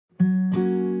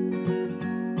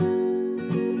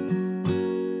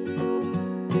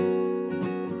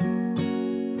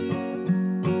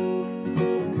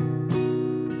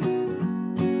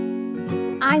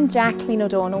I'm Jacqueline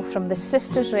O'Donnell from the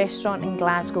Sisters Restaurant in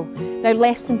Glasgow. Now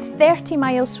less than 30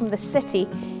 miles from the city,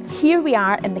 here we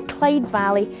are in the Clyde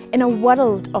Valley in a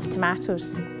world of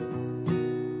tomatoes.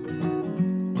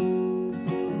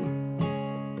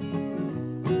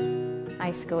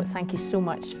 Hi Scott, thank you so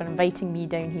much for inviting me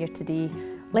down here today.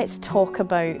 Let's talk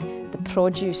about the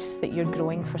produce that you're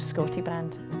growing for Scotty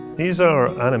Brand. These are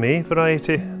anime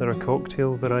variety, they're a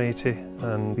cocktail variety,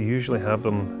 and we usually have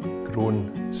them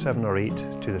grown 7 or 8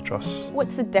 to the truss.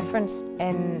 What's the difference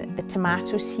in the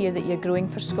tomatoes here that you're growing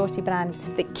for Scotty Brand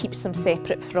that keeps them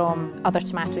separate from other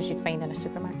tomatoes you'd find in a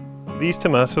supermarket? These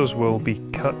tomatoes will be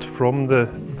cut from the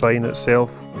vine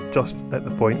itself just at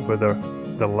the point where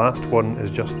the last one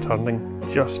is just turning,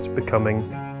 just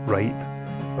becoming ripe.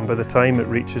 And by the time it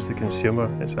reaches the consumer,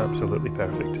 it's absolutely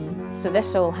perfect. So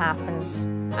this all happens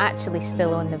actually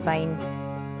still on the vine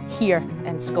here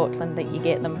in Scotland, that you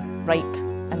get them ripe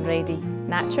and ready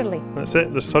naturally. That's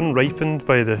it, the sun ripened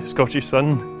by the Scottish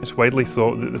sun. It's widely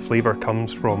thought that the flavour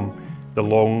comes from the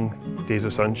long days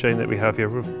of sunshine that we have here.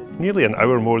 We're nearly an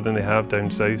hour more than they have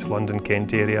down south, London,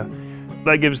 Kent area.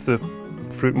 That gives the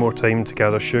fruit more time to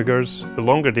gather sugars. The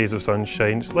longer days of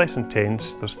sunshine, it's less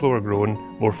intense, they're slower grown,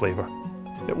 more flavour.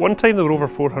 At one time there were over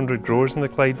 400 growers in the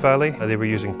Clyde Valley. They were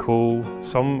using coal,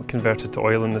 some converted to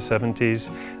oil in the 70s.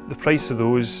 The price of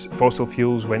those fossil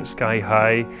fuels went sky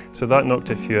high, so that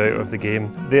knocked a few out of the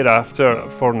game. Thereafter,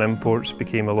 foreign imports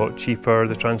became a lot cheaper,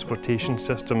 the transportation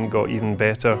system got even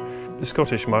better. The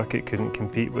Scottish market couldn't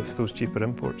compete with those cheaper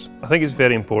imports. I think it's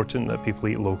very important that people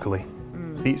eat locally.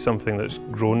 They eat something that's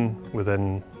grown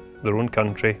within their own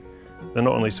country. They're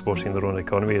not only supporting their own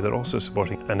economy, they're also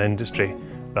supporting an industry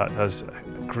that has a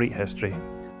great history.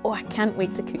 Oh, I can't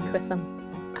wait to cook with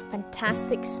them. A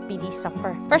fantastic speedy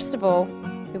supper. First of all,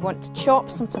 we want to chop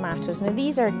some tomatoes. Now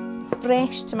these are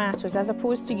fresh tomatoes as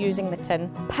opposed to using the tin.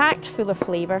 Packed full of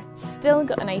flavour, still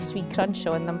got a nice wee crunch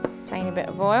on them. Tiny bit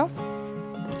of oil.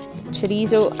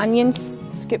 Chorizo, onions,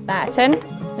 scoop that in.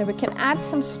 Now we can add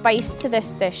some spice to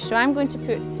this dish. So I'm going to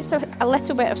put just a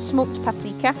little bit of smoked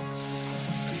paprika.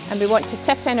 And we want to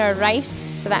tip in our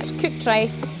rice, so that's cooked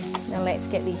rice. Now let's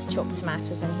get these chopped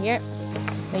tomatoes in here.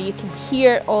 Now you can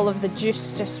hear all of the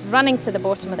juice just running to the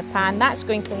bottom of the pan. That's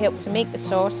going to help to make the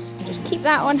sauce. Just keep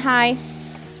that on high.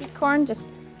 Sweet corn, just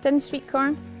tinned sweet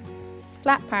corn,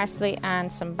 flat parsley and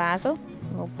some basil.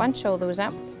 We'll bunch all those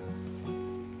up.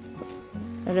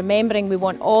 Now remembering we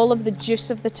want all of the juice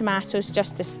of the tomatoes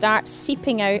just to start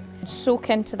seeping out and soak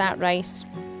into that rice.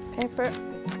 Pepper,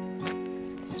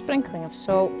 sprinkling of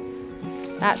salt.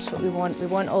 That's what we want. We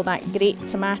want all that great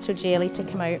tomato jelly to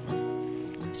come out.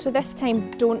 So this time,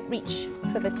 don't reach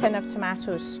for the tin of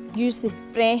tomatoes. Use the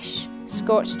fresh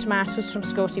Scotch tomatoes from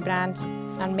Scotty Brand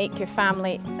and make your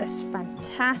family this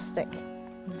fantastic,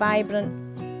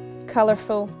 vibrant,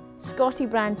 colourful Scotty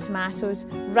Brand tomatoes,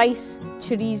 rice,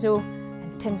 chorizo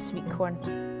and tinned sweet corn.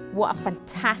 What a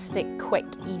fantastic, quick,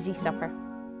 easy supper.